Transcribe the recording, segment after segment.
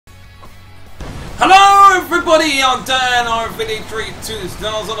Hello everybody, I'm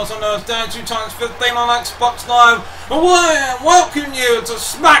Danrvdtree2000, also known as Dan2X15 on Xbox Live, and welcome you to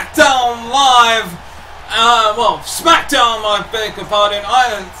SmackDown Live. SmackDown, I beg your pardon.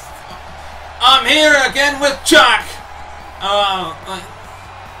 I'm here again with Jack.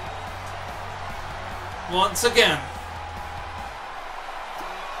 Once again.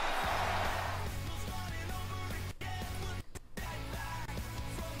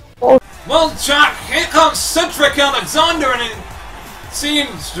 Well, Jack, here comes Cedric Alexander, and it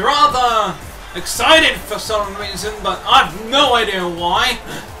seems rather excited for some reason, but I've no idea why.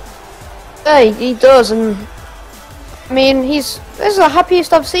 Yeah, he does, and I mean, this is the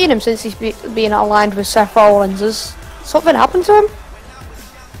happiest I've seen him since he's been aligned with Seth Rollins. Has something happened to him?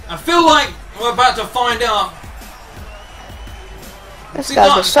 I feel like we're about to find out. This guy's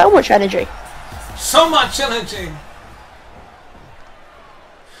got so much energy. So much energy.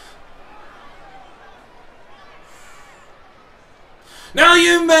 Now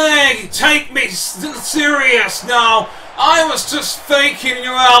you may take me serious now. I was just faking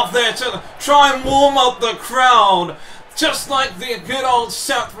you out there to try and warm up the crowd, just like the good old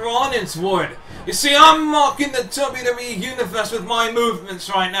Seth Rollins would. You see, I'm mocking the WWE Universe with my movements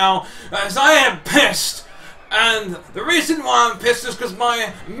right now, as I am pissed. And the reason why I'm pissed is because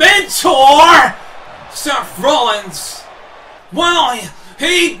my mentor, Seth Rollins, well,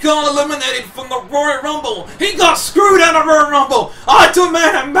 he got eliminated from the Royal Rumble. He got screwed out of Royal Rumble. I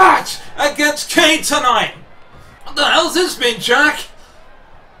demand a match against Kane tonight. What the hell's this been, Jack?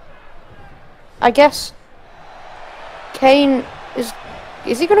 I guess Kane is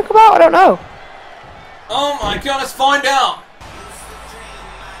he going to come out? I don't know. Oh my God, let's find out.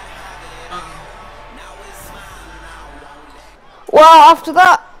 Well, after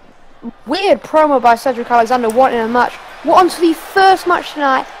that weird promo by Cedric Alexander wanting a match, we're on to the first match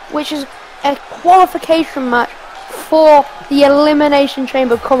tonight, which is a qualification match for the Elimination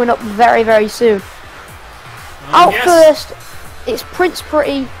Chamber coming up very, very soon. Out first, it's Prince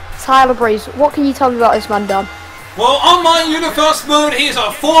Pretty, Tyler Breeze. What can you tell me about this man, Dan? Well, on my Universe mode, he's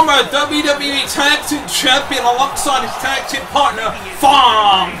a former WWE Tag Team Champion alongside his tag team partner,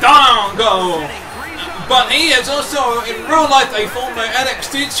 Fandango. But he is also, in real life, a former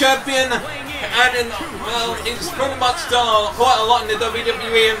NXT Champion. And he's pretty much done quite a lot in the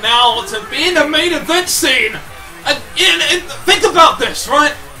WWE, and now to be in the main event scene. And think about this,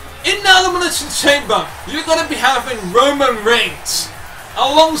 right? In the Elimination Chamber, you're going to be having Roman Reigns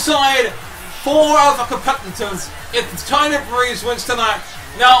alongside 4 other competitors if Tyler Breeze wins tonight.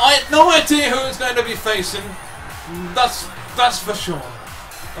 Now, I have no idea who he's going to be facing. That's for sure.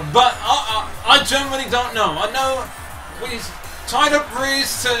 But I genuinely don't know. I know Tyler Breeze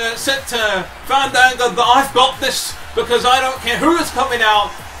said to Fandango that I've got this because I don't care who is coming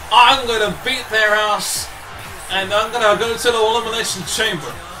out, I'm going to beat their ass and I'm going to go to the Elimination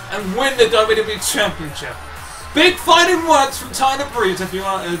Chamber and win the WWE Championship. Big fighting words from Tyler Breeze, if you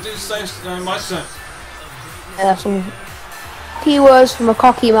want to do say myself. Yeah, some key words from a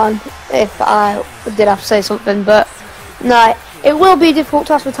cocky man, if I did have to say something, but no, it will be a difficult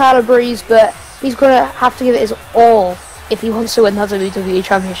task for Tyler Breeze, but he's going to have to give it his all if he wants to win the WWE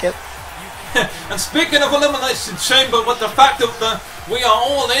Championship. And speaking of Elimination Chamber, with the fact that we are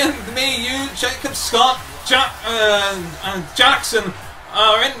all in, me, you, Jacob, Scott, and Jackson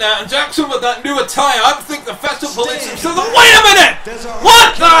are in there, and Jackson with that new attire, I think the festival police himself. Wait a minute!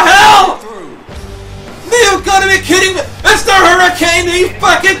 What the hell? You've got to be kidding me! It's the Hurricane! He's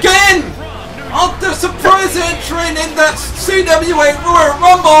back again! After surprise entry in that CWA Royal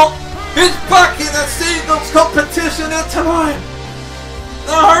Rumble, he's back in the singles competition tonight!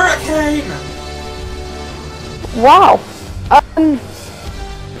 The Hurricane! Wow!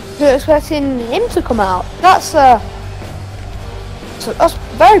 You're expecting him to come out. That's a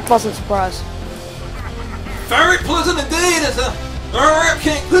very pleasant surprise. Very pleasant indeed! As a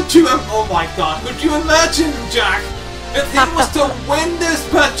Hurricane, could you? Oh my God! Could you imagine, Jack, if he was to win this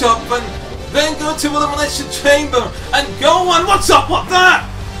matchup and then go to Elimination Chamber and go on? What's up with that?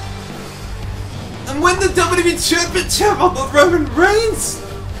 And win the WWE Championship over Roman Reigns?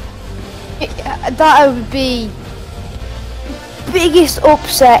 That would be the biggest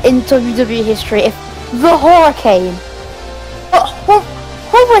upset in WWE history if the Hurricane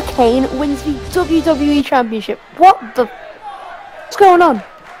wins the WWE Championship. What's going on?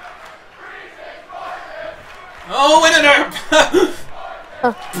 Oh, wait a minute!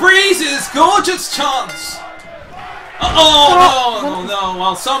 Breeze's gorgeous chance! Oh, no.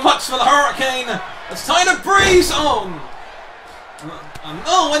 Well, so much for the Hurricane. It's Tyler Breeze. Oh,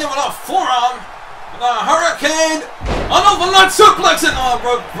 no, winning with a forearm. The Hurricane. An overnight suplex and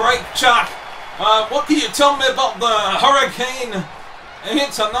rope break, Jack. What can you tell me about the Hurricane here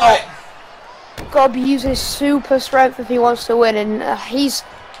tonight? Gotta be using his super strength if he wants to win, and he's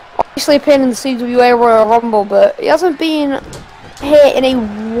obviously appearing in the CWA Royal Rumble, but he hasn't been here in a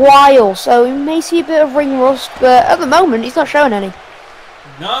while, so we may see a bit of ring rust, but at the moment he's not showing any.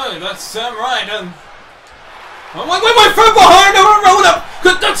 No, that's right. Wait, from behind him, roll up.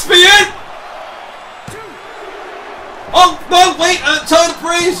 Could that be it? Oh no, wait, Tyler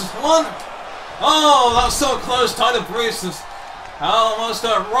Breeze, one. Oh, that was so close. Tyler Breeze has almost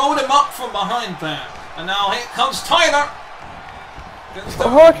rolled him up from behind there, and now here comes Tyler. The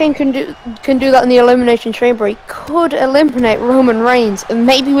Hurricane can do that in the Elimination Chamber. He could eliminate Roman Reigns and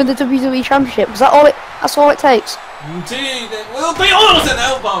maybe win the WWE Championship. Is that all that's all it takes? Indeed, it will be all with an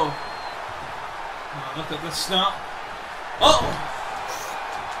elbow. Oh, look at this now. Oh,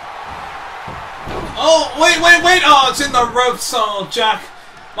 wait. Oh, it's in the ropes, Jack.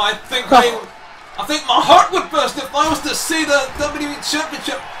 I think my heart would burst if I was to see the WWE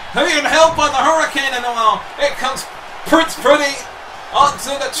Championship being held by the Hurricane, and it comes Prince Pretty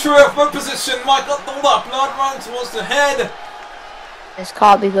onto the true position. Mike got the blood running towards the head. This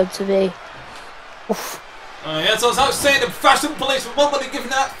can't be good to be. Oof. Yes, as I was saying, the fashion police were probably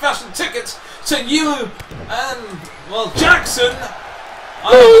giving out fashion tickets to you and, well, Jackson.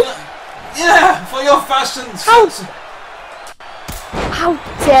 Yeah, for your fashion. How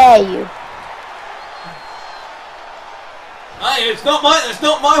dare you? Hey, it's not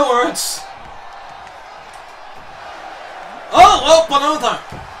my words. Oh, well, below that.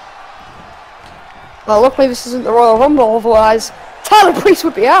 Well, luckily this isn't the Royal Rumble, otherwise Tyler Breeze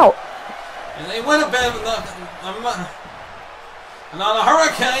would be out. And they win a bit of another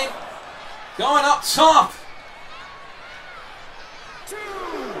Hurricane going up top.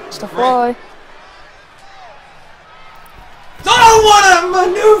 It's the fly. Oh, what a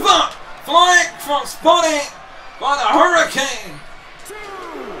maneuver! Flying from spotting by the Hurricane.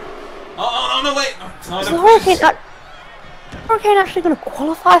 Oh no, wait. Is the Hurricane actually going to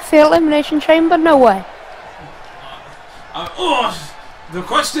qualify for the Elimination Chamber? No way. The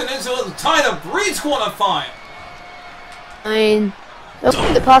question is, will Tyler Breeze qualify? I mean, they'll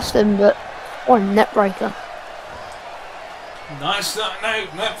put it past him, but what a net breaker. Nice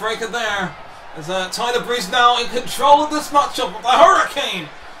net breaker there. As Tyler Breeze now in control of this matchup with the Hurricane.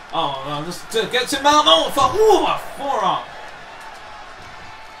 Oh, no, just gets him out. Oh, a forearm.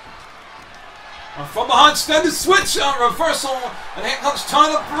 From behind, standing switch, reversal, and here comes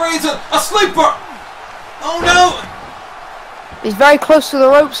Tyler Breeze, and a sleeper. Oh no! He's very close to the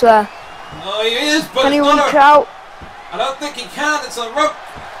ropes there. Oh, he is, but can he reach out? I don't think he can. It's a rope,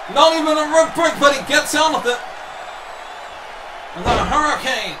 not even a rope break, but he gets out of it. And then a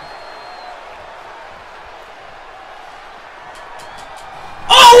Hurricane.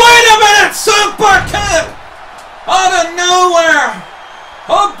 Oh, wait a minute! Super kick! Out of nowhere!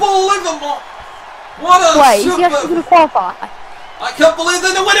 Unbelievable! What a Wait, super... is he actually going to qualify? I can't believe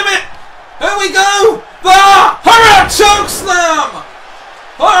that. Wait a minute! Here we go! The Hurricane chokeslam!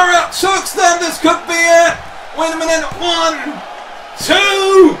 Hurricane chokeslam, this could be it! Wait a minute, 1,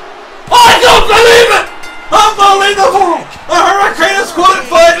 2... I can't believe it! Unbelievable! The Hurricane is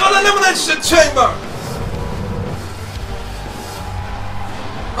qualified on Elimination Chamber!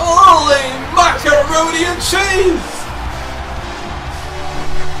 Holy macaroni and cheese!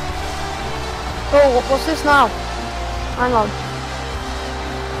 Oh, what's this now? Hang on.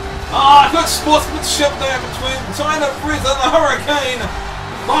 Good sportsmanship there between Tyler Breeze and the Hurricane!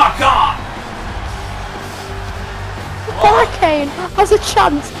 My God! The Hurricane has a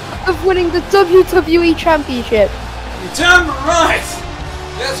chance of winning the WWE Championship. You're damn right!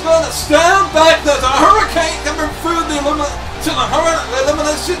 It's going to stand back that the Hurricane coming through the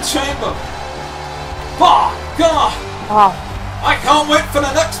Elimination Chamber. My God! Wow. I can't wait for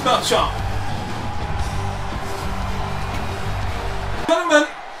the next matchup. Gentlemen,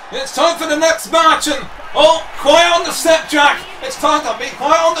 it's time for the next match, and quiet on the set, Jack. It's time to be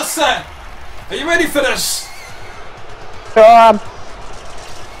quiet on the set. Are you ready for this?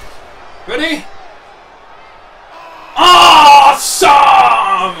 Ready? Awesome!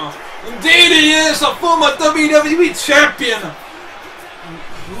 Indeed, he is a former WWE champion,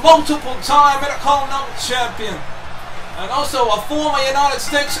 multiple time Intercontinental champion, and also a former United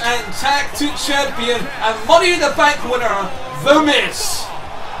States and Tag Team champion and Money in the Bank winner, The Miz.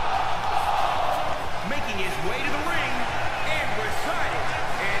 Making his way to the ring and residing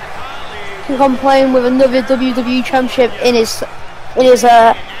in Hollywood. He's on playing with another WWE Championship in his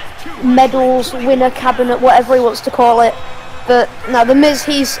medals winner cabinet, whatever he wants to call it. But now The Miz,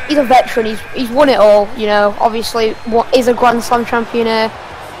 he's a veteran. He's won it all. You know, obviously, is a Grand Slam champion here.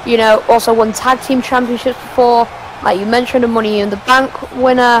 You know, also won tag team championships before. Like you mentioned, a Money in the Bank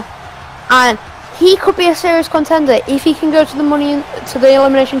winner, and he could be a serious contender if he can go to the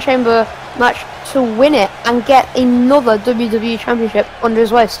Elimination Chamber match to win it and get another WWE Championship under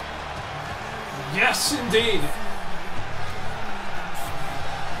his waist. Yes, indeed.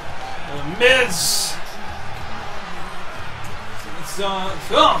 The Miz.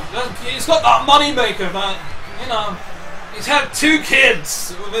 He's got that money maker, but you know, he's had 2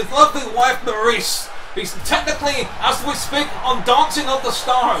 kids with his lovely wife Maurice. He's technically, as we speak, on Dancing of the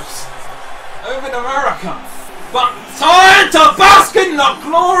Stars over in America. But time to bask in the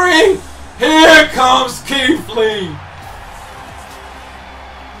glory. Here comes Keith Lee.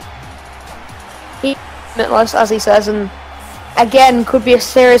 He limitless, as he says, and again could be a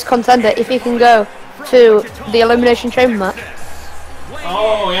serious contender if he can go to the Elimination Chamber match.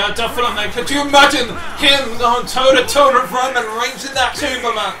 Oh yeah, definitely. Could you imagine him going toe-to-toe with Roman Reigns in that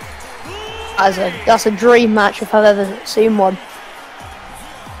chamber match? That's a dream match if I've ever seen one.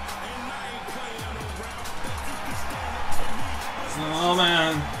 Oh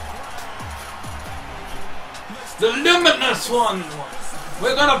man. The limitless one.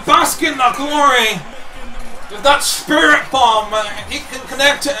 We're gonna bask in the glory with that spirit bomb. He can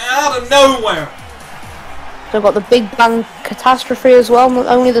connect it out of nowhere. They've got the Big Bang Catastrophe as well, not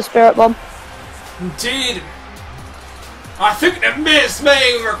only the Spirit Bomb. Indeed. I think the Miz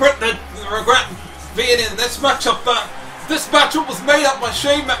may regret being in this matchup, but this matchup was made up by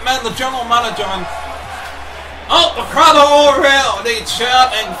Shane McMahon, the general manager, and oh, the crowd are already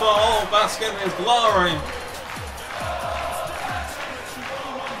chanting for all bask in his glory.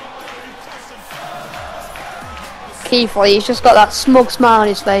 Keith Lee, he's just got that smug smile on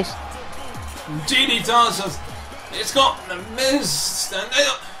his face. Indeed he does. It's got the Miz.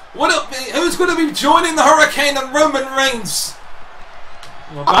 And who's going to be joining the Hurricane and Roman Reigns?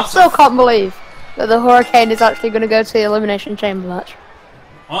 I still can't believe that the Hurricane is actually going to go to the Elimination Chamber match.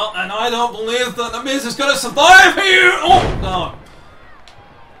 Well, and I don't believe that the Miz is going to survive here. Oh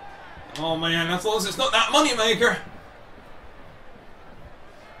no! Oh man, as long as it's not that moneymaker.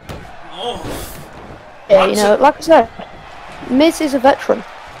 Oh. Yeah, you know, like I said, Miz is a veteran.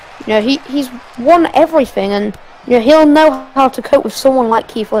 You know, he's won everything, and you know he'll know how to cope with someone like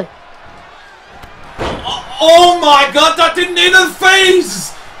Keith Lee. Oh my God! That didn't even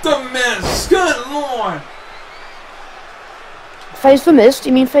phase the Miz. Good lord. Phase the Miz? Do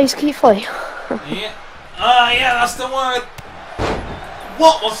you mean phase Keith Lee? Yeah. Yeah, that's the word.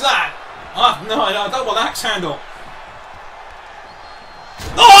 What was that? No, double axe handle.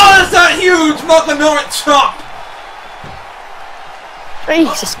 Oh, that's that huge Muckamore chop.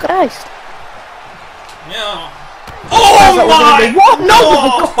 Jesus Christ. Yeah. Oh my! What? No!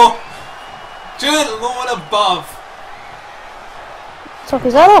 Oh. Good lord above. Took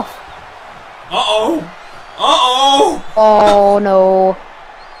his head off. Uh-oh. Uh-oh. Oh no.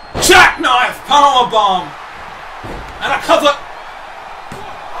 Jackknife powerbomb. And a cover.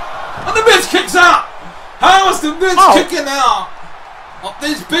 And the Miz kicks out. How is the Miz kicking out of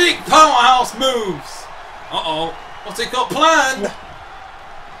these big powerhouse moves? Uh-oh. What's he got planned?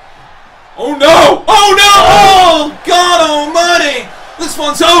 Oh no! Oh no! Oh God almighty! This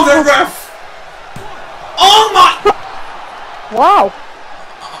one's over, ref! Oh my! Wow!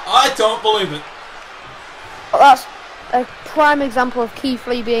 I don't believe it. That's a prime example of Keith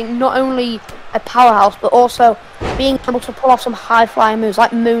Lee being not only a powerhouse, but also being able to pull off some high-flying moves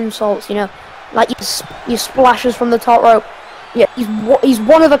like moonsaults, you know, like your splashes from the top rope. Yeah, he's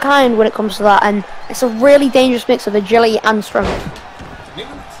one of a kind when it comes to that, and it's a really dangerous mix of agility and strength.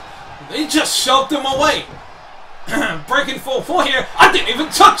 He just shoved him away. Breaking 4-4 here. I didn't even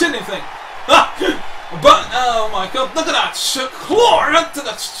touch anything. But oh my God! Look at that claw right to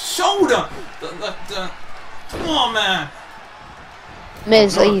the shoulder. Oh man.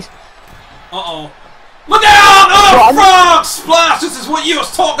 Miz, he's. Uh-oh. Look out! Oh, frog splash! This is what you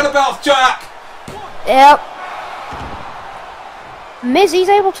was talking about, Jack! Yep. Miz, he's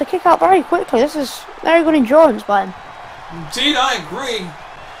able to kick out very quickly. This is very good endurance by him. Indeed, I agree.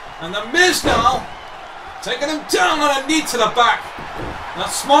 And the Miz now, taking him down on a knee to the back. Now,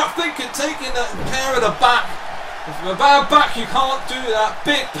 smart thinking, taking the pair of the back. With a bad back, you can't do that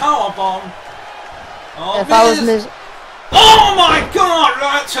big power bomb. Oh, if I was Miz. Oh my God!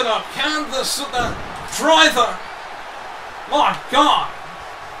 Right to the canvas of the driver. My God.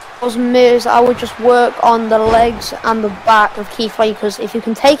 If I was Miz, I would just work on the legs and the back of Keith Lee, because if you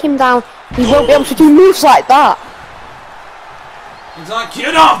can take him down, he won't be able to do moves like that. He's like,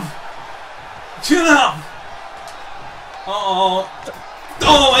 get up! Get up! Uh-oh.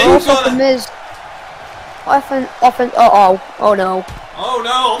 Oh, he's Also got for it. Miz. Oh no. Oh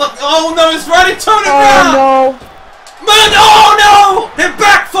no, look, oh no, it's ready, turn it Oh around! no. Man, oh no! It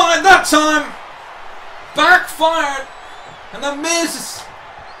backfired that time! Backfired! And the Miz is...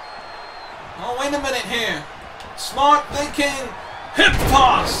 Oh, wait a minute here. Smart thinking, hip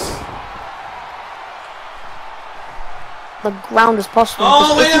toss! The ground is possible.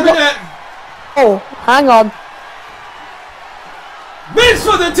 Oh, wait a minute! Oh, hang on. Miz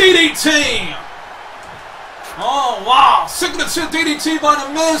for the DDT! Oh, wow! Signature DDT by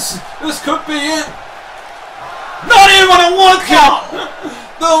the Miz! This could be it! Not even a 1 count!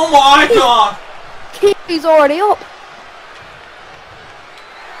 Oh my god! He's already up.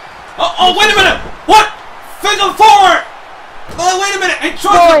 Oh, wait a minute! What? Figure 4! Oh, wait a minute! He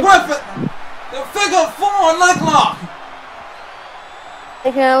tried to grab it! The figure 4 leg lock!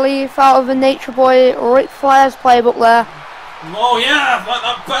 Taking a leaf out of the Nature Boy Ric Flair's playbook there. Oh yeah, but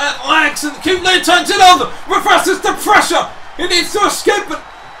the bad legs and Keith Lee turns it over! Reverses the pressure! He needs to escape it!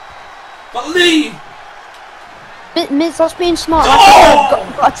 But Lee... Miz, that's being smart. Oh!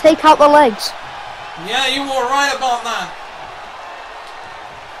 Got to take out the legs. Yeah, you were right about that.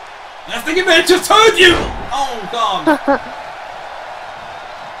 I think he may have just heard you! Oh god.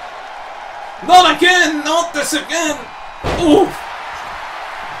 Not again! Not this again! Oof!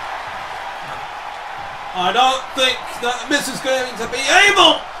 I don't think that Miz is going to be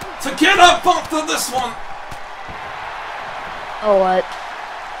able to get up after this one. Oh, what?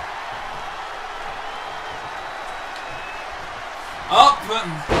 Up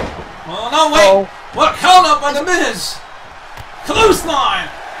and... Oh no, wait! Oh. What counter by the Miz? Clothesline!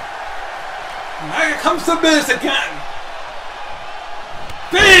 And here comes the Miz again.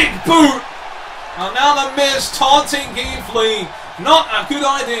 Big boot! And now the Miz taunting Keith Lee. Not a good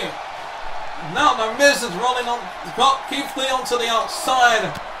idea. Now the Miz is rolling on, got Keith Lee onto the outside.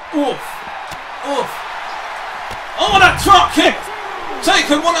 Oof. Oof. Oh, what a drop kick!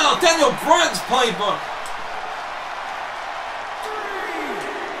 Taking one out of Daniel Bryan's playbook.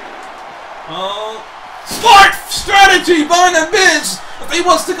 Oh, smart strategy by the Miz. If he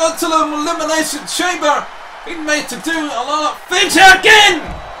wants to go to the Elimination Chamber, he made to do a lot of things here again.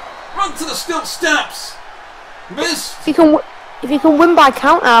 Run to the steel steps. Miz. If he can win by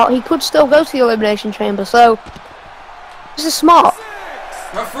count out, he could still go to the Elimination Chamber. So this is smart.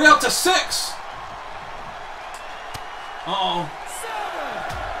 Referee up to 6. Uh-oh.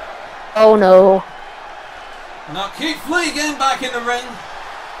 Oh no. Now Keith Lee getting back in the ring.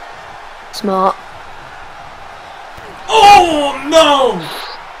 Smart. Oh no!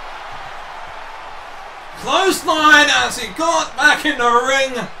 Clothesline as he got back in the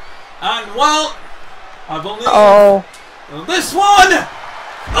ring. And well, I believe this one,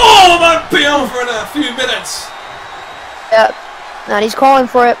 might be over in a few minutes. Yep. And he's calling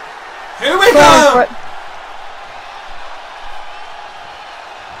for it. Here we go!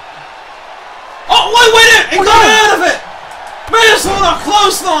 Oh, wait, he got out of it! Miz on a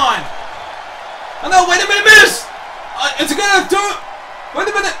clothesline! Oh no, wait a minute, Miz! Is he gonna do it? Wait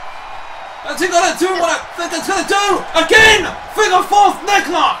a minute! Is he gonna do what I think it's gonna do? Again! Figure 4th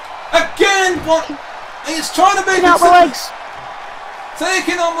necklock! Again! What? He's trying to make it. Taking out the legs.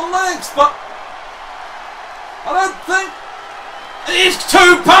 Taking on the legs, but I don't think he's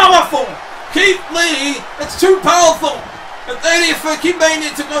too powerful. Keith Lee, it's too powerful. And then you think he may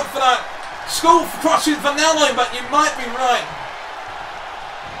need to go for that skull crushing finale, but you might be right.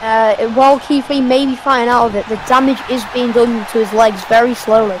 While Keith Lee may be fighting out of it, the damage is being done to his legs very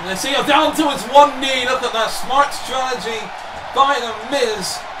slowly. And see, down to his one knee. Look at that smart strategy by the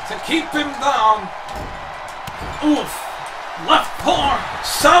Miz to keep him down. Oof. Left palm.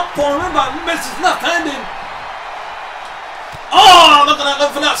 Southpaw. Remember, Miz is left-handed. Oh, look at that.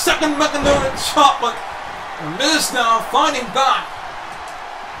 Look for that second Mechanism chop. But Miz now fighting back.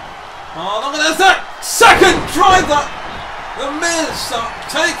 Oh, look at that second driver. The Miz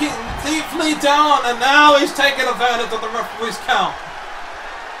taking Keith Lee down, and now he's taking advantage of the referee's count.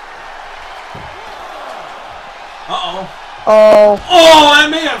 Uh-oh. Oh, I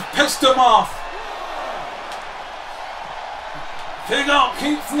may have pissed him off. Here you go,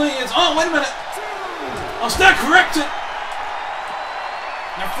 Keith Lee is... Oh, wait a minute. Oh, stand corrected.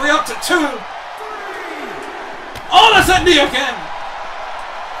 Referee up to 2. Oh, that's that knee again.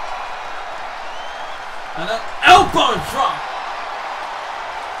 And an elbow drop.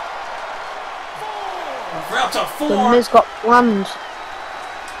 We're up to 4. The Miz got planned.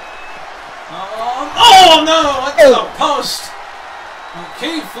 Oh no! It's the post. And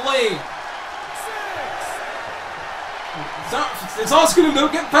Keith Lee. It's asking him to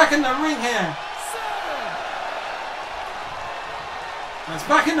get back in the ring here. It's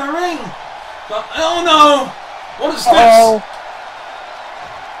back in the ring. But oh no! What is this?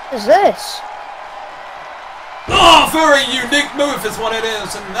 What is this? Oh, very unique move is what it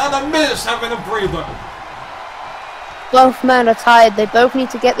is. And now the Miz having a breather. Both men are tired. They both need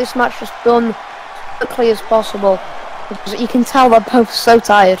to get this match just done as quickly as possible. Because you can tell they're both so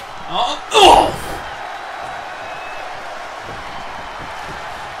tired. Oh,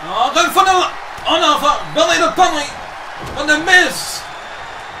 going for the... Oh no, for belly to belly. And the Miz.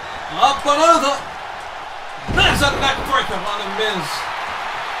 Up and over. There's a neck breaker on the Miz.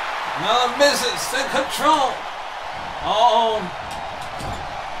 Now the Miz is in control. Oh.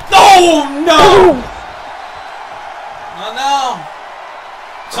 Oh no! And now,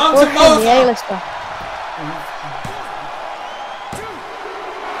 time to move. The A-lister.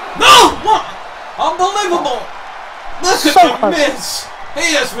 No! What? Unbelievable! Look at So the close. Miz.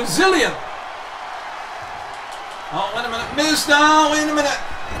 He is resilient. Oh, wait a minute. Miz now. Wait a minute.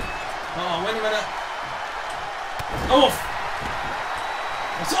 Oh, wait a minute. Oof.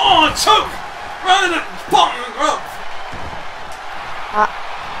 It's on. Choke. Running the bottom rope.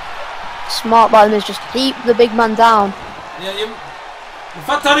 Smart by them is just keep the big man down. Yeah, you. The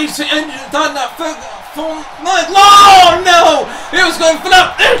fact that he's done that full night. Oh no! He was going for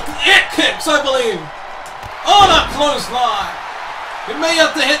that it kicks, I believe. Oh, that clothesline. He may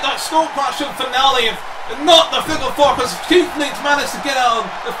have to hit that skull crusher finale if not the figure four, because Keith Lee's managed to get out of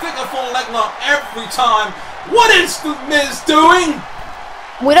the figure four leg lock every time. What is the Miz doing?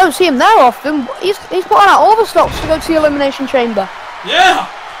 We don't see him that often. He's putting out all the stops to go to the Elimination Chamber. Yeah.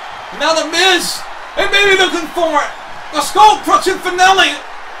 Now the Miz. He may be looking for it. The skull crushing finale.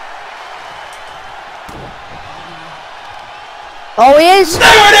 Oh, he is.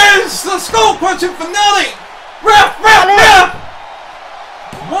 There it is. The skull crushing finale. Rap. 1,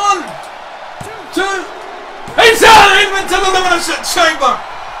 2. He's out into the Elimination Chamber.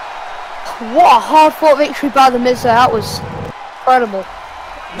 What a hard-fought victory by the Miz there. That was incredible.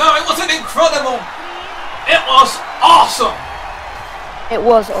 No, it wasn't incredible. It was awesome. It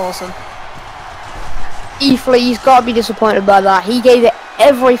was awesome. Keith Lee, he's got to be disappointed by that. He gave it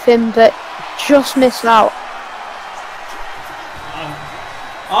everything, but just missed out.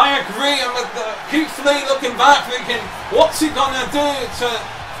 I agree, and with Keith Lee looking back, thinking, what's he gonna do to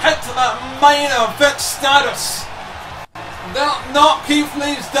head to that main event status? Not Keith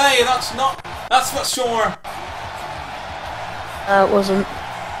Lee's day. That's for sure. It wasn't.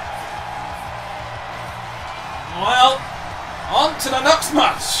 Well, on to the next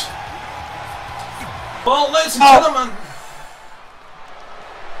match. Well, ladies and gentlemen.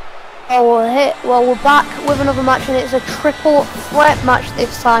 Well, we're back with another match, and it's a triple threat match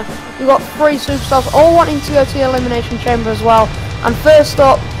this time. We've got 3 superstars all wanting to go to the Elimination Chamber as well. And first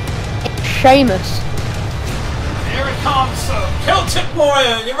up, it's Sheamus. Here it comes, Celtic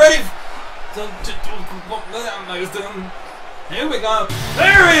Warrior. You ready? Here we go.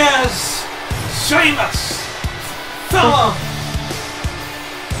 There he is, Sheamus. Fella.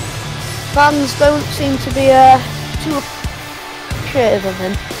 Fans don't seem to be too appreciative of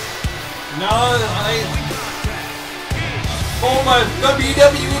him. No, former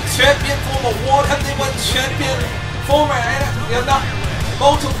WWE champion, former World Heavyweight champion, former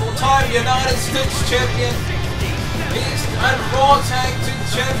multiple-time United States champion. He's and Raw Tag Team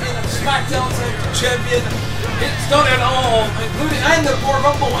champion and SmackDown Tag Team champion. He's done it all, including and the Royal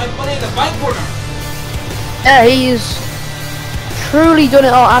Rumble and Money in the Bank winner. Yeah, he's truly done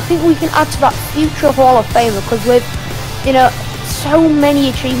it all. I think we can add to that future Hall of Fame, because with, you know, so many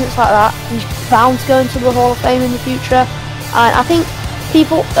achievements like that, he's bound to go into the Hall of Fame in the future. And I think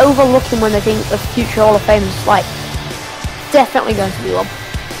people overlook him when they think the future Hall of Fame is like definitely going to be one.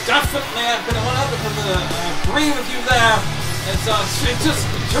 Definitely, I'm going to 100% agree with you there. It's just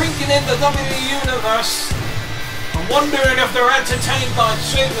drinking in the WWE Universe. I'm wondering if they're entertained by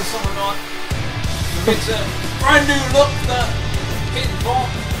Sheamus or not. It's a brand new look that he brought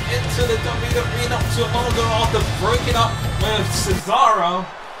into the WWE not too long ago after breaking up with Cesaro,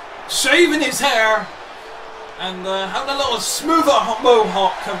 shaving his hair, and having a little smoother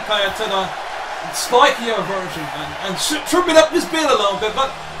mohawk compared to the spikier version, and trimming up his beard a little bit. But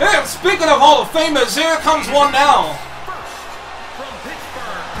here, speaking of Hall of Famers, here comes one now. From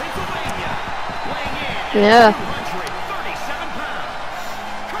Pittsburgh, Pennsylvania, weighing in Yeah. 237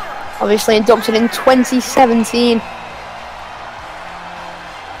 pounds. Obviously inducted in 2017.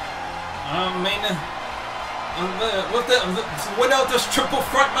 With the winner of this triple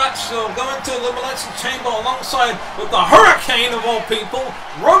threat match, going to Elimination Chamber alongside with the Hurricane of all people,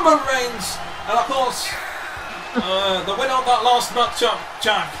 Roman Reigns, and of course, the winner of that last matchup,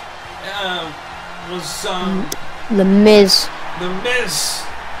 Jack, was The Miz. The Miz.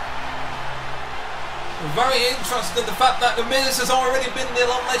 Very interesting, the fact that The Miz has already been in the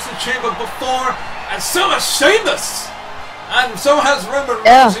Elimination Chamber before, and so has Sheamus! And so has Roman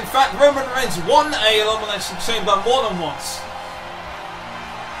Reigns. In fact, Roman Reigns won a Elimination Chamber more than once.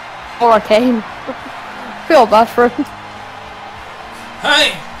 Or Kane. Feel bad for him.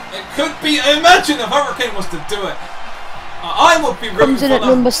 Hey, it could be. Imagine if Hurricane was to do it. I would be rooting Comes in for at them.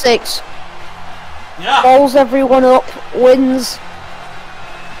 number 6. Yeah. Rolls everyone up, wins.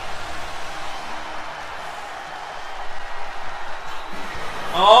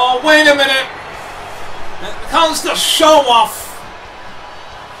 Oh, wait a minute. It comes to show off.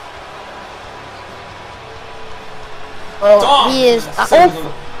 Well, Dolph. he is.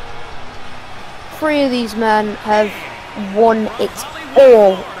 All 3 of these men have won it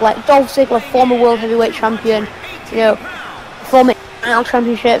all. Like Dolph Ziggler, former World Heavyweight Champion, you know, former Intercontinental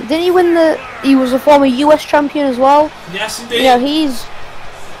Championship. Didn't he win the? He was a former US Champion as well. Yes, indeed. You know,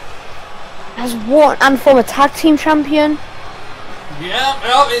 has won and former Tag Team Champion. Yeah,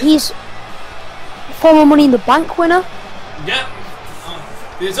 well, He's former Money in the Bank winner. yeah.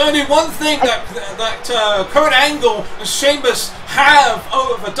 There's only one thing that Kurt Angle and Sheamus have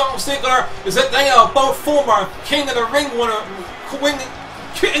over Dolph Ziggler is that they are both former King of the Ring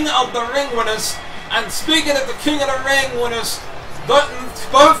winners. And speaking of the King of the Ring winners,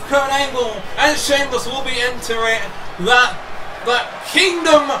 both Kurt Angle and Sheamus will be entering that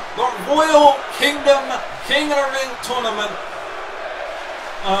Kingdom, the Royal Kingdom King of the Ring tournament.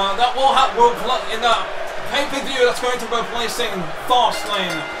 That will play in the pay-per-view that's going to be placing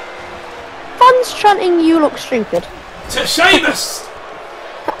Fastlane. Fans chanting "You look stupid." To Sheamus!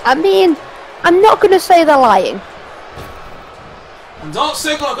 I mean, I'm not going to say they're lying. And Dolph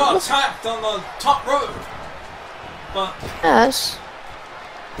Ziggler got attacked on the top rope. But, Yes.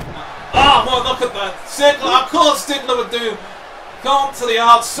 well, look at that. Ziggler, of course Ziggler would do. Go to the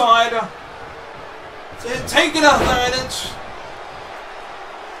outside. Taking advantage.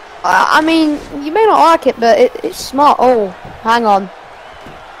 I mean, you may not like it, but it's smart. Oh, hang on.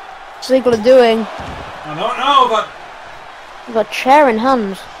 What's Ziggler doing? I don't know, but He's got a chair in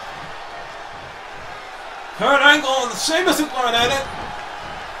hand. Kurt Angle and Sheamus are going at it.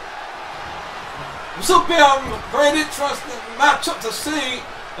 This will be a great interesting matchup to see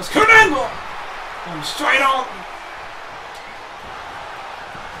as Kurt Angle comes straight on.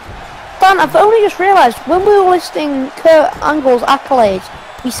 Dan, I've only just realised, when we were listing Kurt Angle's accolades,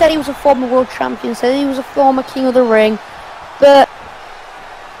 we said he was a former world champion, said he was a former King of the Ring, but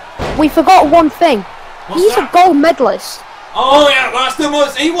we forgot one thing. He's a gold medalist. Oh yeah, last time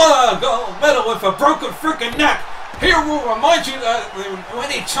he won a gold medal with a broken freaking neck. Here we'll remind you that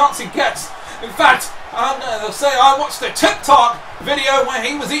any chance he gets. In fact, I'm gonna say I watched a TikTok video when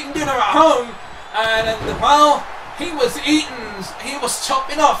he was eating dinner at home, and well, he was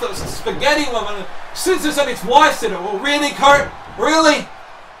chopping off the spaghetti with scissors, and his wife said, "Oh really, Kurt? Really?"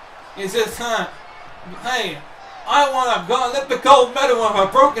 He says, "Hey, I want a Olympic gold medal with a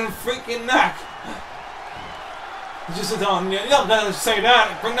broken freaking neck." Just said, "Oh, you're not gonna say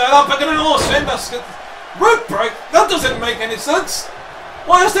that. Bring that up again, and all Sheamus rope break. That doesn't make any sense.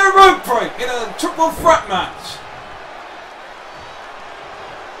 Why is there a rope break in a triple threat match?"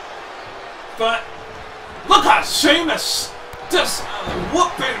 But look at Sheamus just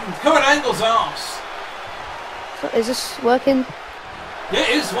whooping Kurt Angle's ass. So is this working? Yeah, it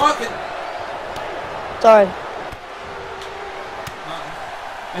is working. Sorry,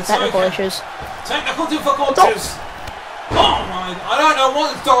 It's technical okay. issues. Technical difficulties. Oh my! I don't know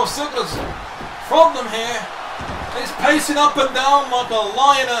what is Dolph Ziggler's problem here. He's pacing up and down like a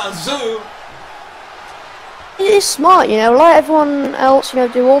lion at a zoo. It is smart, you know, let everyone else, you know,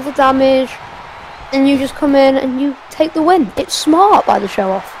 do all the damage, and you just come in and you take the win. It's smart by the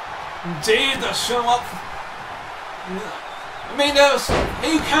show off. Indeed, the show up. I mean,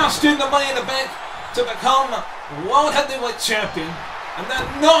 he cashed in the Money in the Bank to become World Heavyweight Champion. And then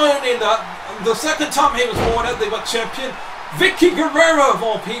not only that, the second time he was World Heavyweight Champion, Vicky Guerrero, of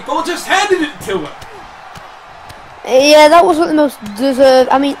all people, just handed it to him. Yeah, that wasn't the most deserved.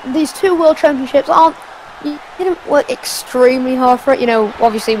 I mean, these 2 world championships he didn't work extremely hard for it. You know,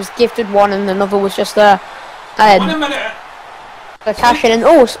 obviously he was gifted one and another was just Wait a minute. a cash in. And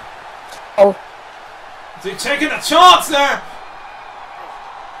oh. Is he taking a chance there?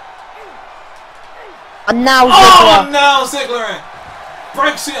 And now Oh, Ziggler. now Ziggler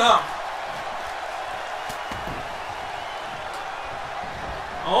breaks it up.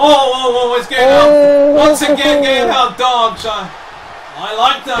 Oh, it's getting out. Once again, getting out dodge. I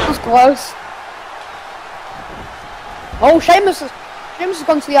like That was that. close. Oh, Sheamus has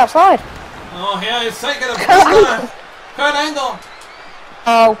gone to the outside. Oh, yeah, he's taking a booster. Kurt Angle.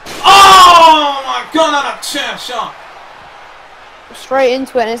 Oh. Oh my god, and a chair shot. Straight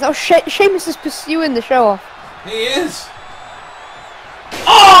into it, and it's now Sheamus is pursuing the show off. He is.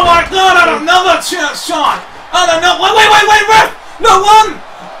 Oh my god, and another chair shot. And another. Wait, ref. No, 1,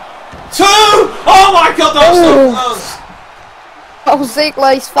 2. Oh my god, that was so close. Oh,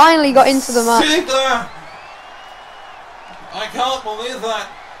 Ziggler, he's finally got into the match. Ziggler. I can't believe that.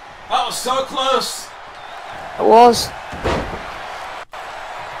 That was so close. It was.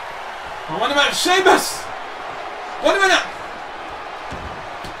 Oh, wait a minute, Sheamus. Wait a minute.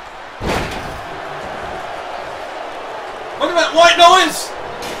 Wait a minute, white noise!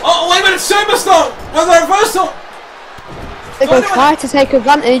 Oh, wait a minute, Sheamus though! With the reversal! Ziggler tried to take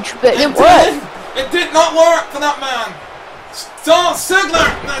advantage, but it didn't work. It did not work for that man! Dolph Ziggler,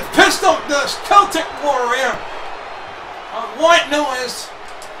 the pistol, the Celtic warrior! White noise!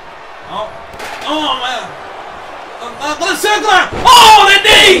 Oh man! Look at Ziggler! Oh, the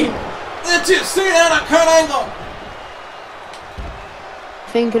knee! Did you see that at Kurt Angle?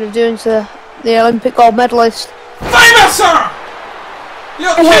 Thinking of doing to the Olympic gold medalist. Famous, sir!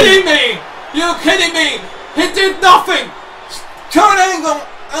 You're kidding me! You're kidding me! He did nothing! Kurt Angle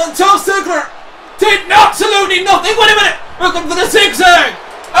and Dolph Ziggler did absolutely nothing! Wait a minute! Looking for the zigzag!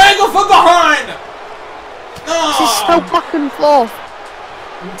 Angle from behind! This is so back and forth.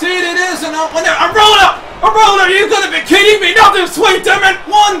 Indeed it is, and a roller! A roller! You gotta be kidding me! Nothing sweet, damn it!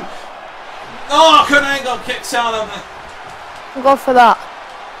 1! Oh, Kurt Angle kicks out of it. Go for that.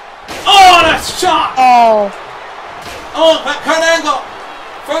 Oh, that's shot! Oh, that Kurt Angle!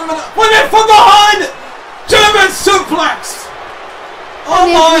 From behind! German suplex! Oh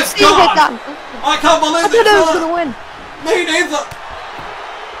my god! I can't believe it! I for the win. Me neither!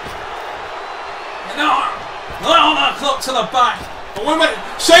 No! Oh, that clock to the back! Oh, wait a minute!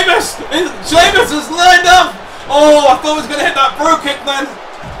 Sheamus is lined up! Oh, I thought he was going to hit that bro kick then!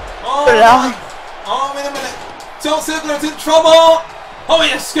 Oh, wait a minute! Dolph Ziggler's in trouble! Oh,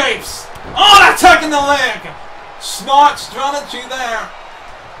 he escapes! Oh, an attack in the leg! Smart strategy there!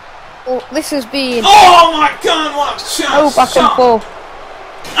 Well, this has been... Oh my god, what a chance! Back and forth.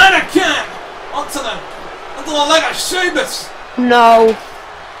 And again! Onto the leg of Sheamus! No.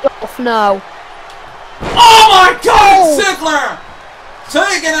 Dolph, no. Oh my god, Ziggler!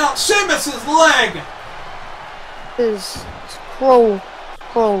 Taking out Sheamus' leg! This is cruel.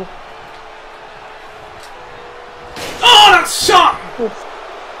 Cruel. Oh, that's shot!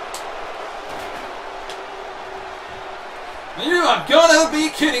 You are gonna be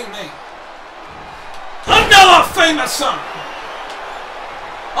kidding me! Another famous son!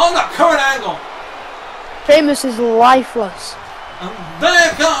 On the Kurt Angle! Sheamus is lifeless. And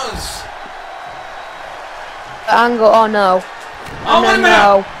there goes! The angle, oh no. Oh, wait a minute!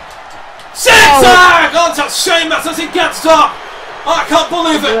 No. Zigzag onto Sheamus as he gets up! I can't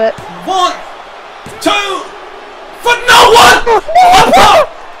believe it! 1, 2, for no one! What the?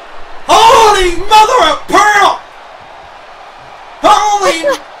 Holy mother of pearl!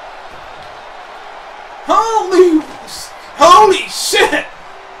 Holy shit!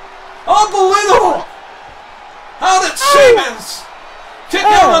 Unbelievable! How did Sheamus kick him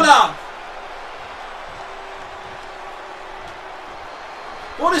up?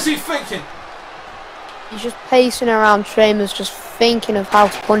 What is he thinking? He's just pacing around Sheamus, just thinking of how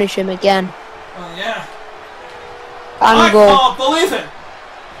to punish him again. Oh yeah. Angle. I can't believe it.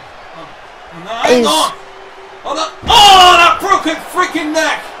 Hang on. Oh, that broken freaking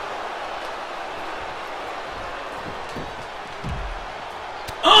neck.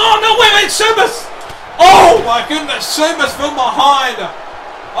 Oh no, wait, Sheamus. Oh my goodness, Sheamus from behind.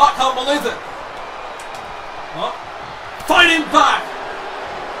 I can't believe it. Oh. Fighting back.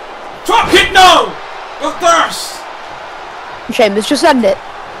 Drop kick, no. Reverse. Sheamus, just end it.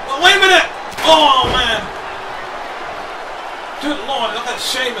 Oh, wait a minute. Oh man. Good lord, look at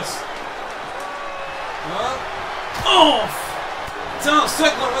Sheamus. Oh! Down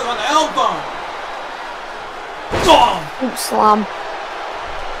Ziggler with an elbow. Oh! Oops, slam.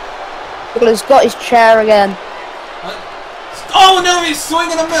 Ziggler's got his chair again. Oh no, he's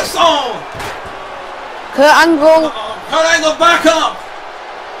swinging a miss. Oh! Kurt Angle. Kurt Angle back up.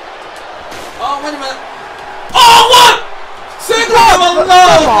 Oh, wait a minute. Oh, what? Ziggler! Oh, no!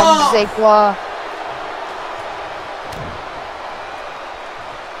 Come on, Ziggler.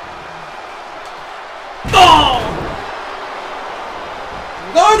 Oh!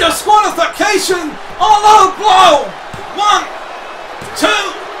 No disqualification! Oh no, blow! 1, 2,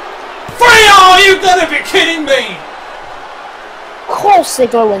 3! Oh, you gotta be kidding me! Of course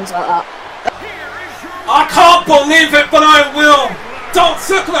Ziggler wins like that. I can't believe it, but I will! Dolph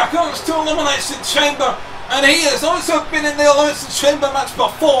Ziggler goes to Elimination Chamber And he has also been in the Elimination Chamber match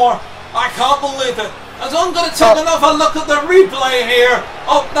before. I can't believe it. As I'm going to take another look at the replay here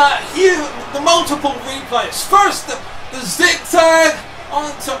of that huge, the multiple replays. First, the zigzag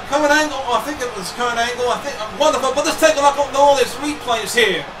onto Kurt Angle. I think it was Kurt Angle. I think wonderful. But let's take a look at all these replays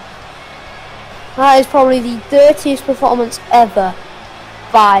here. That is probably the dirtiest performance ever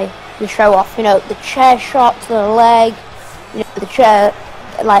by the show off. You know, the chair shot to the leg, you know, the chair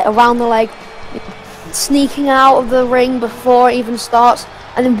like around the leg, sneaking out of the ring before it even starts,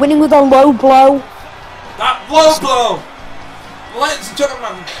 and then winning with a low blow. That low blow, ladies and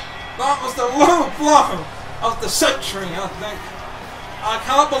gentlemen, that was the low blow of the century, I think. I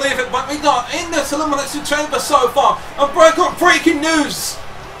can't believe it, but we got in this Elimination Chamber so far. And breaking news.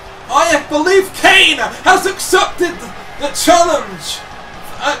 I believe Kane has accepted the challenge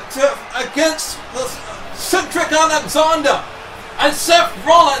against Cedric Alexander. And Seth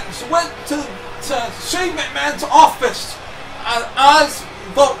Rollins went to Shane McMahon's office as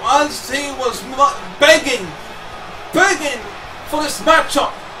he was begging for this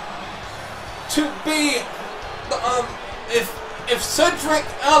matchup to be if Cedric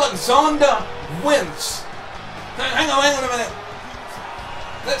Alexander wins. Hang on a minute.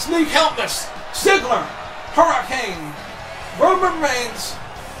 Let's me count this. Ziggler, Hurricane, Roman Reigns,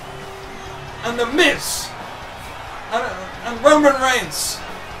 and The Miz, and Roman Reigns.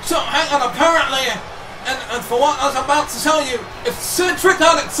 So hang on, apparently, and for what I was about to tell you, if Cedric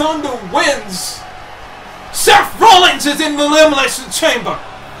Alexander wins, Seth Rollins is in the Elimination Chamber.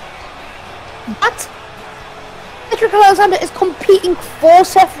 What? Cedric Alexander is competing for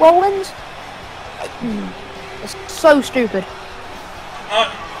Seth Rollins? It's so stupid.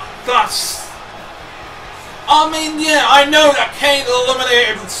 I mean, yeah, I know that Kane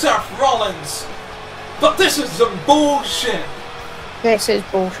eliminated Seth Rollins, but this is some bullshit. This is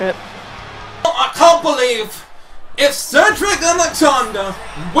bullshit. I can't believe if Cedric Alexander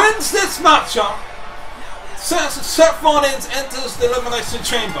wins this matchup, Seth Rollins enters the Elimination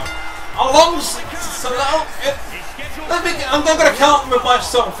Chamber. I'm going to count with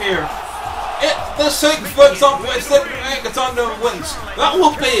myself here. Let's say, for example, if Cedric Alexander wins, that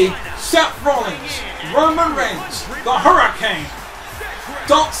will be Seth Rollins, Roman Reigns, the Hurricane,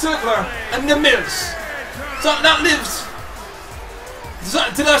 Dolph Ziggler, and The Miz. So that leaves.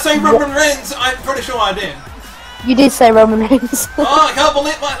 Did I say Roman Reigns? I'm pretty sure I did. You did say Roman Reigns. Oh, I can't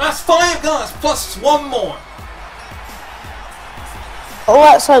believe that. That's 5 guys plus 1 more. Well,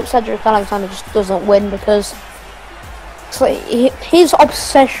 let's hope Cedric Alexander just doesn't win, because it's like his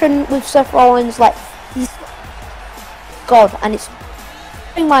obsession with Seth Rollins, like, he's God, and it's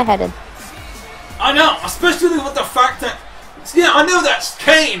putting my head in. I know, especially with the fact that, yeah, I know that's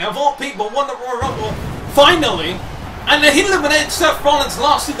Kane, of all people, won the Royal Rumble finally, and he eliminated Seth Rollins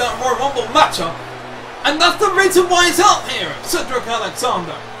last in that Royal Rumble matchup, and that's the reason why he's out here, Cedric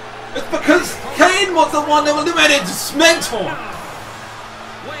Alexander. It's because Kane was the one that eliminated his mentor.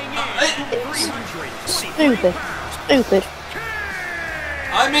 Stupid.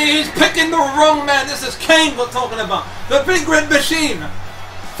 I mean, he's picking the wrong man. This is Kane we're talking about. The Big Red Machine.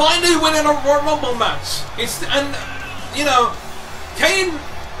 Finally winning a Royal Rumble match. And, you know, Kane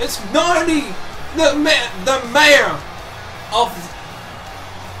is not only the mayor of,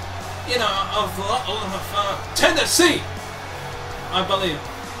 you know, Tennessee, I believe.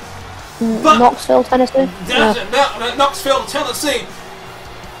 But Knoxville, Tennessee? Yeah. Knoxville, Tennessee.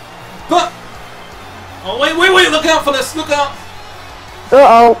 But, oh, wait, look out for this, look out.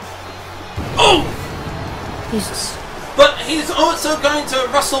 Uh-oh. Oh! Jesus. But he's also going to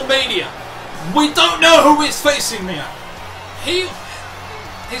WrestleMania. We don't know who he's facing there. He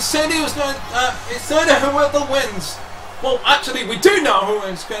said he was going, he said whoever wins. Well, actually, we do know who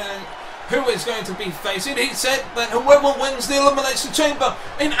is going to be facing. He said that whoever wins the Elimination Chamber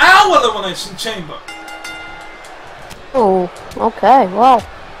in our Elimination Chamber. Oh, okay, well.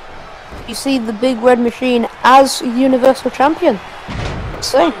 You see the Big Red Machine as Universal Champion. Let's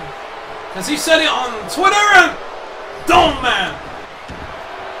see. Because he said it on Twitter and... Don't, man!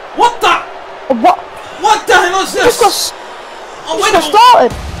 What the... What the hell is this? Oh, wait a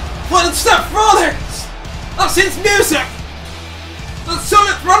started. What is Seth Rollins? That's his music! That's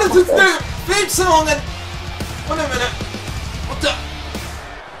Seth Rollins' new theme song and... Wait a minute. What the...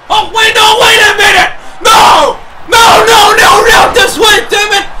 Oh, wait a minute! No! No! This way,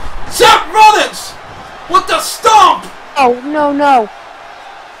 damn it! Seth Rollins! With the stomp! Oh, no.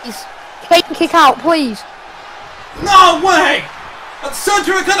 He's... Kick out, please. No way! And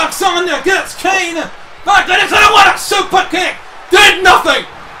Cedric Alexander gets Kane back and it's a super kick! Did nothing!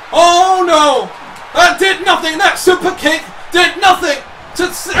 Oh no! That did nothing! That super kick did nothing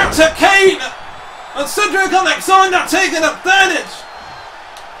to Kane! And Cedric Alexander taking advantage.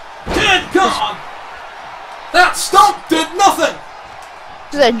 Good God. That stomp did nothing.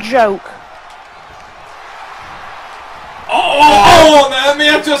 This is a joke. Oh, that may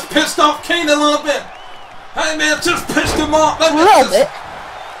have just pissed off Kane a little bit. That may have just pissed him off. That A little bit.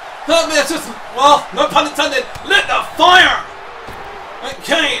 That may have just, well, no pun intended, lit the fire at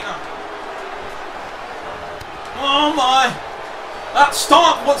Kane. Oh my. That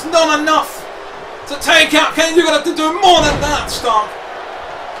stomp was not enough to take out Kane. You're going to have to do more than that stomp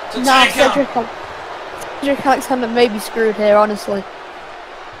to take out. Cedric Alexander may be screwed here, honestly.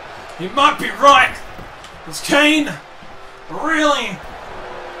 You might be right. Is Kane really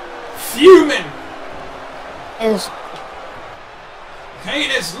fuming?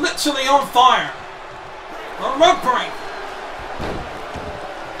 Kane is literally on fire. A rope break.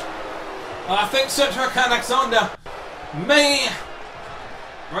 I think Cedric Alexander may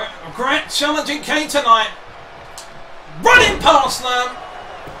regret challenging Kane tonight. Running power slam.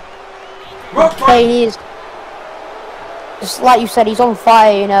 Rope break. Kane is, just like you said, he's on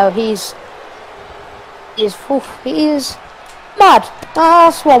fire. You know, he is mad.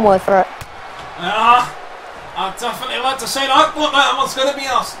 That's one word for it. I'd definitely like to say that. I thought that was going to be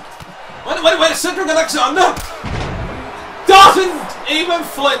us. Wait, Cedric Alexander doesn't even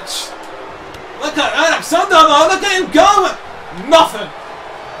flinch. Look at Alexander though, look at him going. Nothing.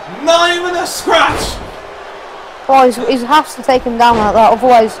 Not even a scratch. Well, he has to take him down like that,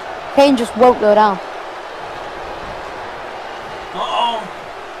 otherwise Kane just won't go down. Uh-oh.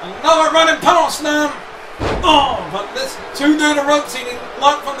 Another running power slam. Oh, but this 2 down the ropes. He didn't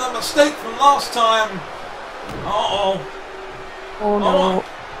learn from the mistake from last time. Uh-oh. Oh no.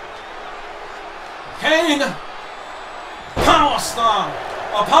 Kane. Power slam.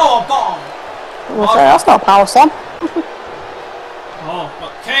 A power bomb. Well, sorry, that's not a power slam. Oh,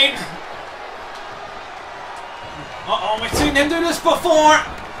 but Kane. Uh-oh, we've seen him do this before.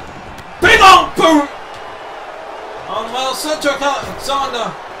 Big old boot. Oh, well, Cedric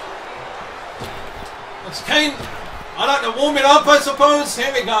Alexander. It's Kane. I like to warm it up, I suppose.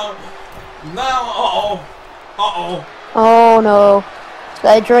 Here we go. Now, uh-oh. Uh-oh. Oh no.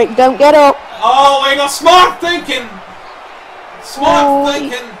 Cedric, don't get up. Oh, wait, smart thinking. Smart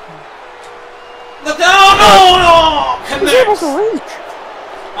thinking. Look out! No! He was able Connects. to reach.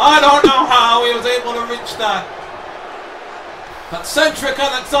 I don't know how he was able to reach that. But Cedric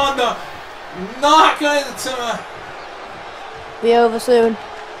Alexander not going to... Be over soon.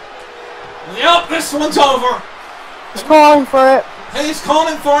 Yep, this one's over. He's calling for it. He's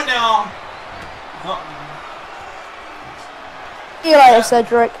calling for it now. See you later,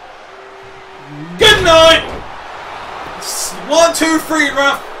 Cedric. Good night. 1, 2, 3,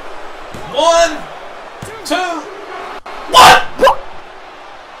 ref. 1, 2. What?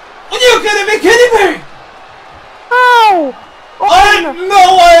 Are you gonna be kidding me? How? I have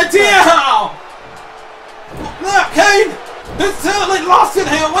no idea how. Look, Kane. It's totally lost in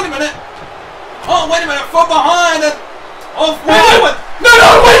here. Wait a minute. Oh, wait a minute. From behind and... Oh, wait. No,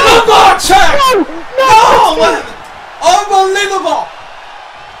 wait, look, oh, check. No, wait. Unbelievable.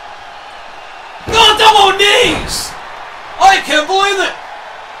 No, double knees. I can't believe it.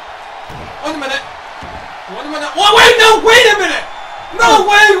 Wait a minute. Oh, wait, no, wait a minute. No,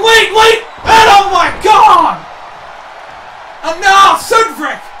 wait. And oh my God. And now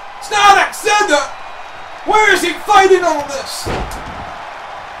Cedric. It's not Alexander. Where is he fighting all this?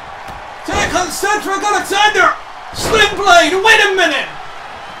 Take on Cedric Alexander. Sling blade. Wait a minute.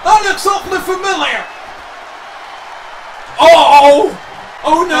 That looks awfully familiar.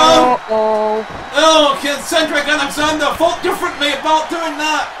 Oh no. Oh, Cedric Alexander thought differently about doing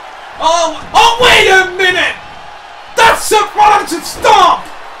that. Oh, wait a minute. That's a Protestant stomp.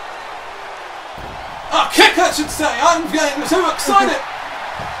 A kick, I should say. I'm getting too excited.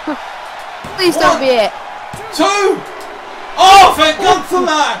 Please don't be it. 2. Oh, thank God for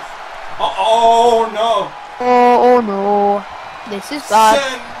that. Oh no. Oh no. This is bad.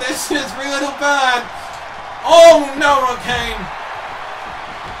 This is really bad. Oh no, Kane.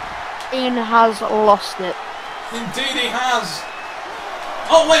 Kane has lost it. Indeed he has.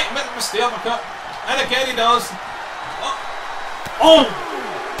 Oh wait, missed the uppercut. And again he does.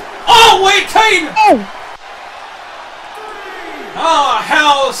 Oh wait, Kane! Oh,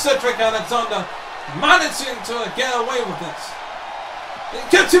 how is Cedric Alexander managing to get away with this? He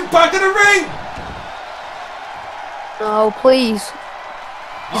gets him back in the ring! No, please.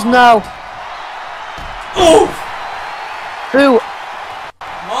 Just no. Oof! Who?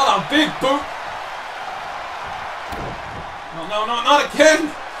 What a big boot! No, not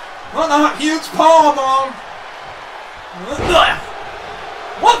again! Not that huge powerbomb!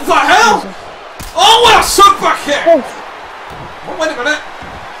 What the hell? Oh, what a super kick! Oh, Oh, wait a minute.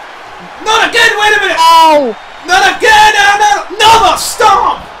 Not again, wait a minute! oh. Not again! Another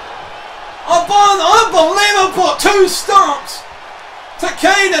stomp! Unbelievable! 2 stomps to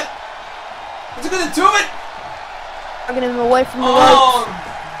Kane. Is he going to do it? Dragging him away from the ropes. Oh!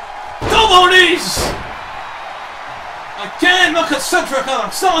 Double knees! Again, look at Cedric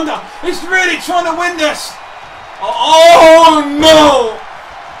Alexander. He's really trying to win this. Oh no!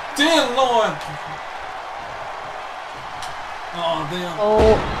 Dear Lord. Oh dear.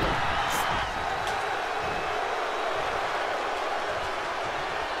 Oh.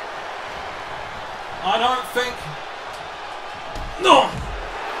 I don't think. No!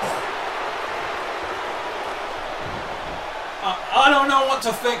 I don't know what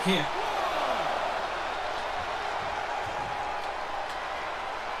to think here.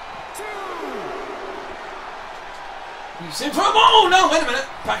 He's in trouble! Oh no, wait a minute.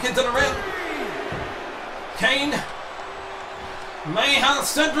 Back into the ring. Kane may have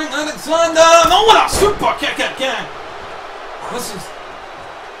Cedric Alexander. Oh, what a super kick again! This is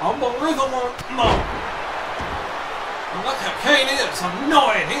unbelievable. No. And look how Kane is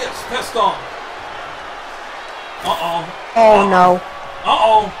annoyed. He is pissed off. Uh-oh. Oh no.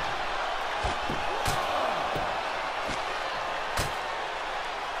 Uh-oh.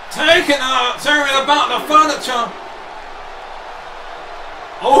 Tearing about the furniture.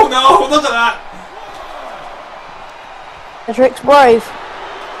 Oh no, look at that. Cedric's brave.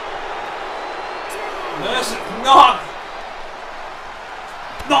 This is not.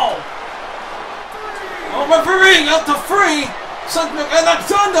 No. Oh, referee up to 3. Cedric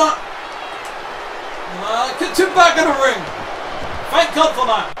Alexander. Get you back in the ring. Thank God for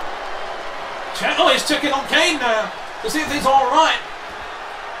that. Oh, he's checking on Kane now to see if he's alright.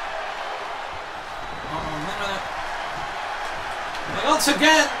 Once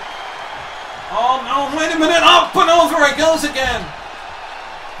again. Oh no, wait a minute. Up and over it goes again.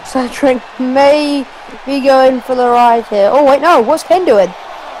 Cedric may be going for the ride here. Oh wait, no. What's Kane doing?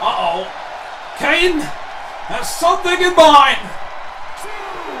 Uh-oh. Kane has something in mind.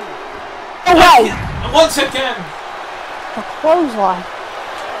 Oh wait. And once again. A clothesline.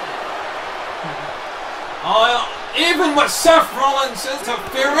 Even with Seth Rollins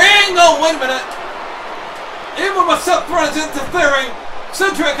interfering. Oh, wait a minute. Even with Seth Rollins interfering,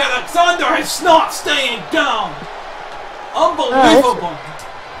 Cedric Alexander is not staying down. Unbelievable.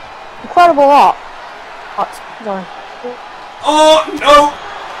 Incredible art. Sorry. Oh, no.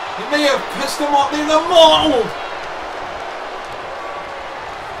 He may have pissed him off even more.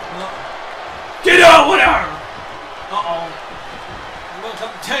 Get out with her. Uh-oh. Look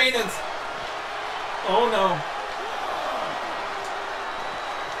at Kane. Oh, no.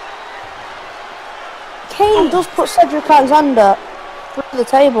 Kane does put Cedric Alexander through the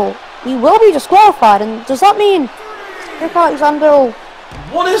table. He will be disqualified, and does that mean Cedric Alexander will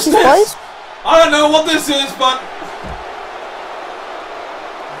What is his this? place? I don't know what this is, but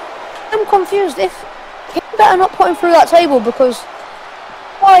I'm confused. If Kane better not put him through that table, because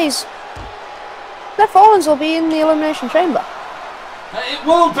otherwise Seth Rollins will be in the Elimination Chamber. it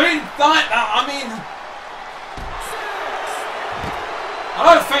will be that. I mean,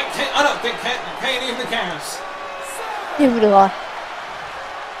 I don't think Kane even cares. Neither do I.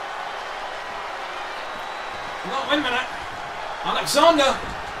 No, wait a minute. Alexander,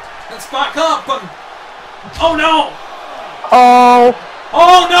 let's back up and. Oh no! Oh.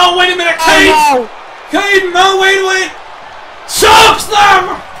 Oh no! Wait a minute, Kane! Oh, no. Kane, no, wait! Chokes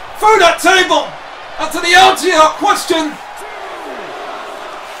them through the table. That's the answer to your question.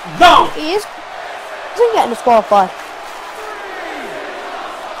 No. He is. Isn't getting disqualified.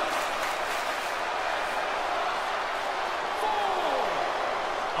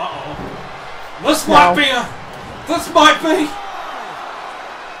 Uh-oh. This might be.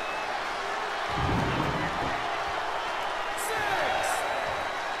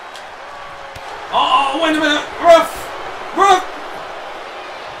 Oh, wait a minute. Ref.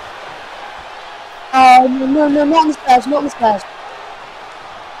 Oh, no, not on the stairs, not on the stairs.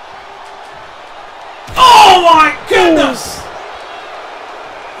 Oh my goodness.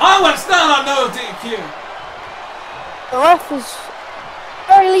 How was that a no DQ? The ref is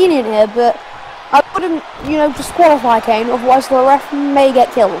very lenient here, but I wouldn't, disqualify Kane, otherwise the ref may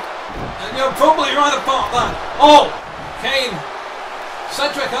get killed. And you're probably right about that. Oh, Kane.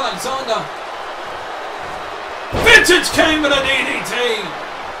 Cedric Alexander. Vintage Kane with a DDT.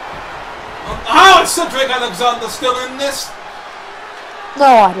 How is Cedric Alexander still in this? No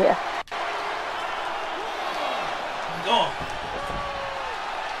idea.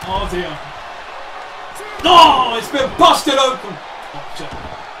 Oh dear. No, it's been busted open.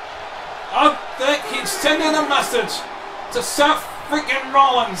 think he's sending a message to Seth freaking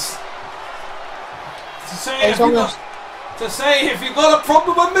Rollins to say if you got a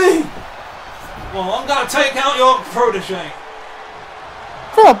problem with me, well, I'm gonna take out your protege.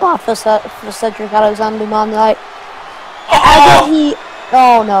 I feel bad for Cedric Alexander, man. Like,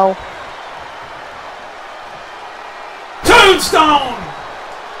 oh no. Tombstone!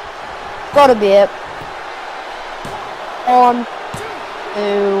 Gotta be it. 1,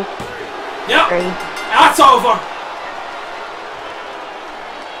 2, yep. 3. That's over.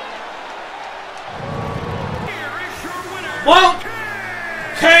 Well,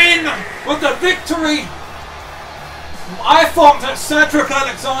 Kane with the victory. I thought that Cedric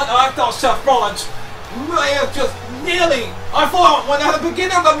Alexander, I thought Seth Rollins may have just nearly. I thought when at the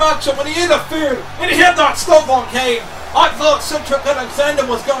beginning of the match, when he interfered and he hit that stomp on Kane, I thought Cedric Alexander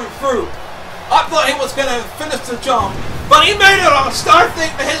was going through. I thought he was going to finish the job, but he made it on. I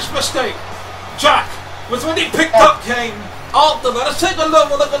think his mistake, Jack, was when he picked up Kane. After that, let's take a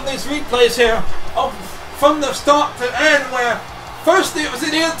look at these replays here from the start to end, where first it was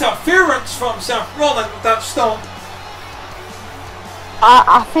an interference from Seth Rollins with that stomp.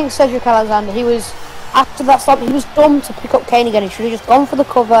 I think Cedric Alexander, after that stop, he was dumb to pick up Kane again. He should have just gone for the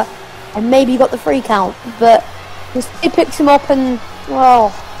cover and maybe got the 3 count. But he picked him up and,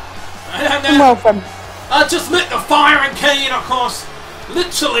 well, and well for him. I just lit the fire in Kane, of course.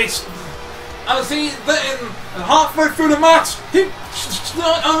 Literally, as he then halfway through the match, he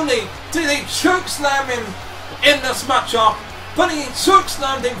not only did he choke slam him in this matchup, but he choke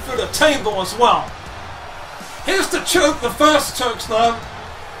slammed him through the table as well. Here's the choke, the first choke slam.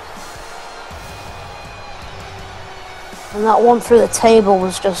 And that one through the table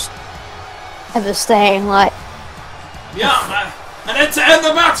was just devastating, like. Yeah, and then to end the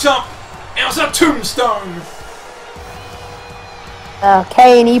matchup, it was a tombstone.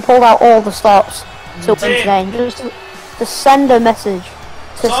 Kane, he pulled out all the stops to win today, just to send a message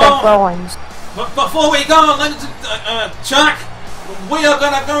to Seth Rollins. But before we go, Jack, we are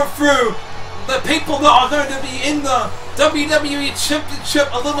going to go through the people that are going to be in the WWE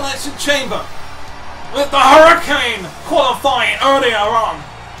Championship Elimination Chamber. With the Hurricane qualifying earlier on.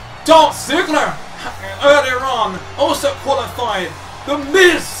 Dolph Ziggler earlier on also qualified. The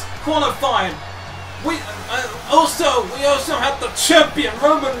Miz qualified. We also have the champion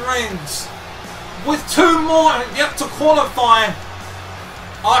Roman Reigns with 2 more yet to qualify.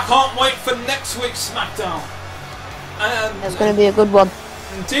 I can't wait for next week's SmackDown. And it's going to be a good one.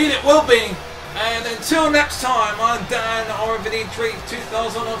 Indeed, it will be. And until next time, I'm Danrvdtree2000,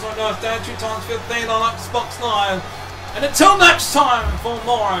 also known as Danrvdtree2000 on Xbox Live. And until next time, for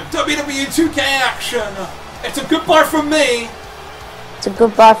more WWE2K action, it's a goodbye from me. It's a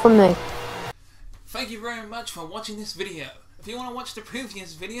goodbye from me. Thank you very much for watching this video. If you want to watch the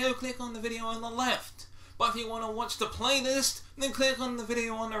previous video, click on the video on the left. But if you want to watch the playlist, then click on the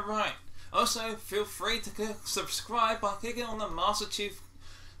video on the right. Also, feel free to click subscribe by clicking on the Master Chief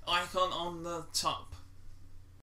icon on the top.